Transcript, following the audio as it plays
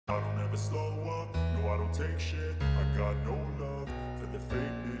never slow up, no I don't take shit. I got no love for the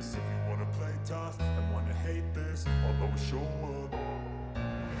fakeness. If you wanna play tough and wanna hate this, I'll always show up.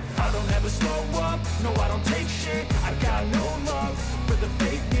 I don't ever slow up, no I don't take shit. I got no love for the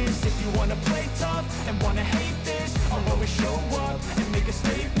fakeness. If you wanna play tough and wanna hate this, I'll always show up and make a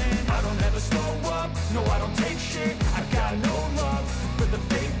statement. I don't ever slow up, no I don't take shit. I got no love for the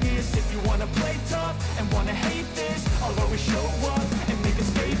fakeness. If you wanna play tough and wanna hate this, I'll always show up and make a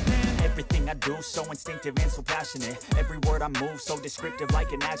statement. Everything I do so instinctive and so passionate. Every word I move so descriptive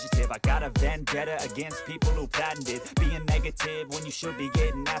like an adjective. I got a vendetta against people who patented being negative when you should be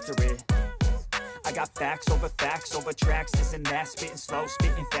getting after it. I got facts over tracks, this and that. Spitting slow,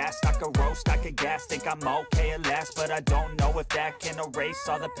 spitting fast, I could roast, I could gas. Think I'm okay at last, but I don't know if that can erase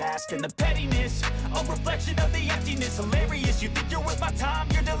all the past. And the pettiness, a reflection of the emptiness. Hilarious, you think you're worth my time,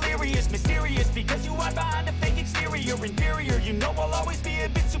 you're delirious. Mysterious, because you hide behind a fake exterior. Inferior, you know I'll always be a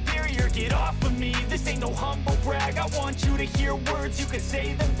bit superior. Get off of me, this ain't no humble brag. I want you to hear words, you can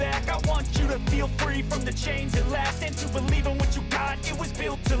say them back. I want you to feel free from the chains at last, and to believe in what you got, it was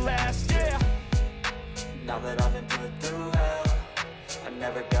built to last, yeah. Now that I've been put through hell, I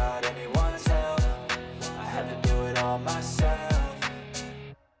never got anyone's help. I had to do it all myself.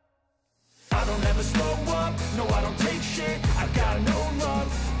 I don't ever slow up, no I don't take shit. I got no love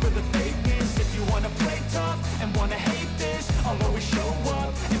for the fakeness. If you wanna play tough and wanna hate this, I'll always show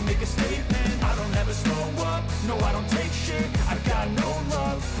up and make a statement. I don't ever slow up, no I don't take shit. I got no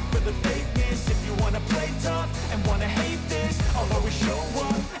love for the fakeness. If you wanna play tough and wanna hate this, I'll always show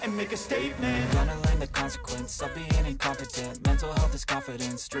up and make a statement. Gonna learn the consequence of being incompetent. Mental health is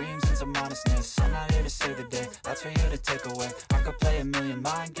confidence, dreams and some honestness. I'm not here to save the day, that's for you to take away. I could play a million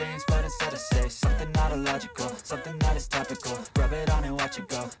mind games, but instead I say something not illogical, something that is topical. Rub it on and watch it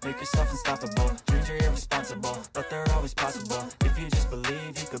go, make yourself unstoppable. Dreams are irresponsible, but they're always possible. If you just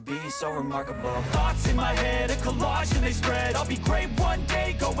believe, you could be so remarkable. Thoughts in my head, a collage and they spread. I'll be great one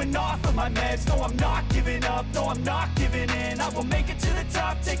day, going off of my meds. No, I'm not giving up, no, I'm not giving in. I will make it to the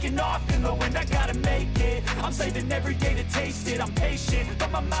top, taking off in the wind. I gotta make it, I'm saving every day to taste it. I'm patient,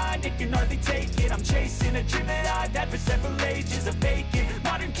 but my mind, it can hardly take it. I'm chasing a dream that I've had for several ages. A vacant,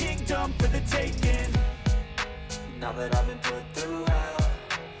 modern kingdom for the taking. Now that I've been put through hell,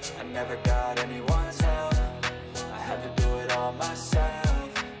 I never got anyone's help. I had to do it all myself.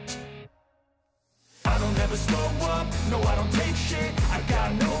 I don't ever slow up, no I don't take shit. I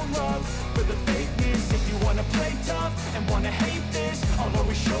got no love for the fakeness. If you wanna play tough and wanna hate this, I'll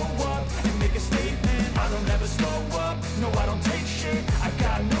always show up and make a statement. I don't ever slow up, no I don't take shit. I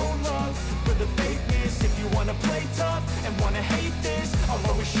got no love for the fakeness. If you wanna play tough and wanna hate this, I'll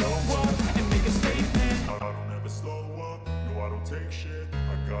always show up and make a statement. I don't ever slow up, no I don't take shit.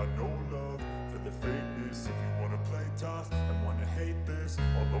 I got no love for the fakeness. If you wanna play tough and wanna hate this,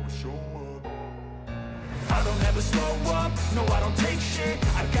 I'll always show up. I don't ever slow up, no I don't take shit.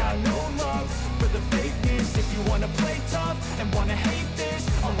 I got no love for the fakeness. If you wanna play tough and wanna hate this,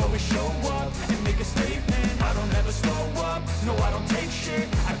 I'll always show up and make a statement. I don't ever slow up, no I don't take shit.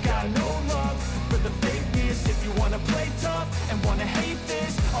 I got no love for the fakeness. If you wanna play tough and wanna hate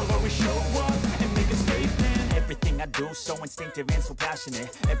this, I'll always show up and make a statement. Everything I do so instinctive and so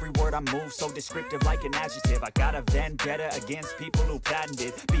passionate. Every word I move so descriptive like an adjective. I got a vendetta against people who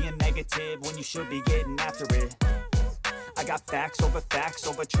patented being negative when you should be getting after it. I got facts over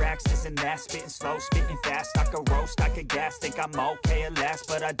tracks, this and that. Spitting slow, spitting fast, I could roast, I could gas. Think I'm okay at last,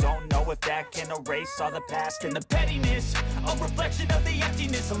 but I don't know if that can erase all the past. And the pettiness, a reflection of the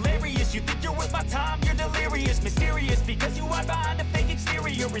emptiness. Hilarious, you think you're worth my time, you're delirious. Mysterious, because you hide behind a fake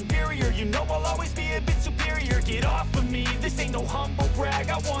exterior. Inferior, you know I'll always be a bit superior. Get off of me, this ain't no humble brag.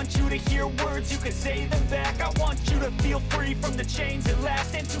 I want you to hear words, you can say them back. I want you to feel free from the chains at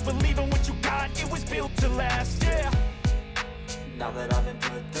last, and to believe in what you got, it was built to last, yeah. Now that I've been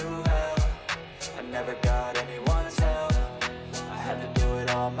put through hell, I never got anyone's help. I had to do it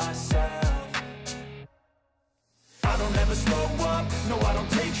all myself. I don't ever slow up, no I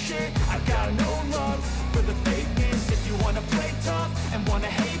don't take shit. I got no love for the fakeness. If you wanna play tough and wanna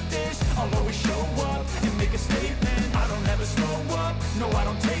hate this, I'll always show up and make a statement. I don't ever slow up, no I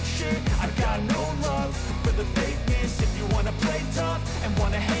don't take shit. I got no love for the fakeness. If you wanna play tough and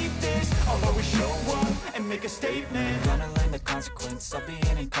wanna hate this, I'll always show up and make a statement. Gonna learn the consequence of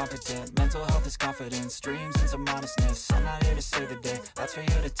being incompetent. Mental health is confidence, dreams and some honestness. I'm not here to save the day, that's for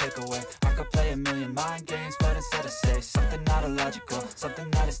you to take away. I could play a million mind games, but instead I say something not illogical, something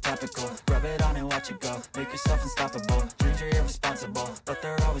that is topical. Rub it on and watch it go, make yourself unstoppable. Dreams are irresponsible, but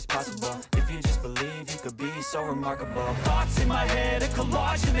they're always possible. If you just believe, you could be so remarkable. Thoughts in my head, a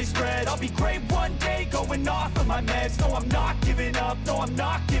collage and they spread. I'll be great one day, going off of my meds. No, I'm not giving up, no, I'm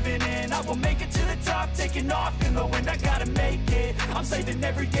not giving in. and I will make it to the top, taking off in the wind, I gotta make it. I'm saving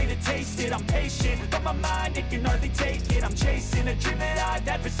every day to taste it. I'm patient, but my mind, it can hardly take it. I'm chasing a dream that I've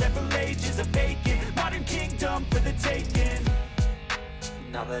had for several ages, a vacant modern kingdom for the taking.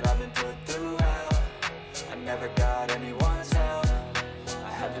 Now that I've been put through hell, I never got anyone's help.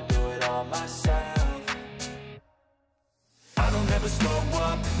 I had to do it all myself. I don't ever slow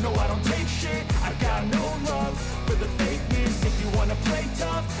up, no I don't take shit. I got no love for the fakeness. If you wanna play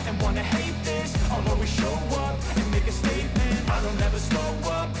tough and wanna hate this, I'll always show up and make a statement. I don't ever slow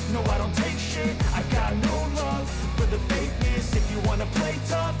up, no I don't take shit. I got no love for the fakeness. If you wanna play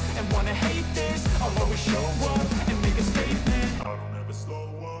tough and wanna hate this, I'll always show up and make a statement. I don't ever slow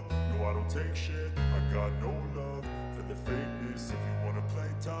up, no I don't take shit. I got no love for the fakeness. If you wanna play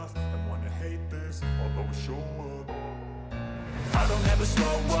tough and wanna hate this, I'll always show up. I don't ever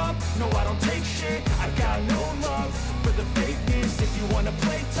slow up, no I don't take shit. I got no love for the fakeness. If you wanna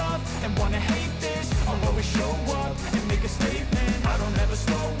play tough and wanna hate this, I'll always show up and make a statement. I don't ever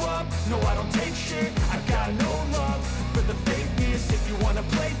slow up, no I don't take shit. I got no love for the fakeness. If you wanna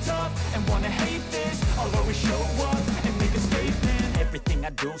play tough and wanna hate this, I'll always show up and make a statement. Everything I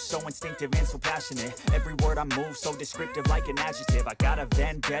do so instinctive and so passionate. Every word I move so descriptive like an adjective. I got a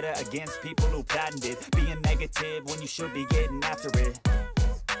vendetta against people who patented being negative when you should be getting after it.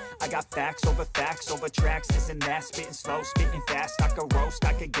 I got facts over tracks, this and that. Spitting slow, spitting fast. I could roast,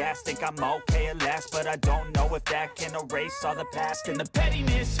 I could gas. Think I'm okay at last, but I don't know if that can erase all the past. And the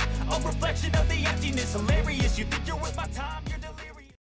pettiness, a reflection of the emptiness. Hilarious, you think you're worth my time, you're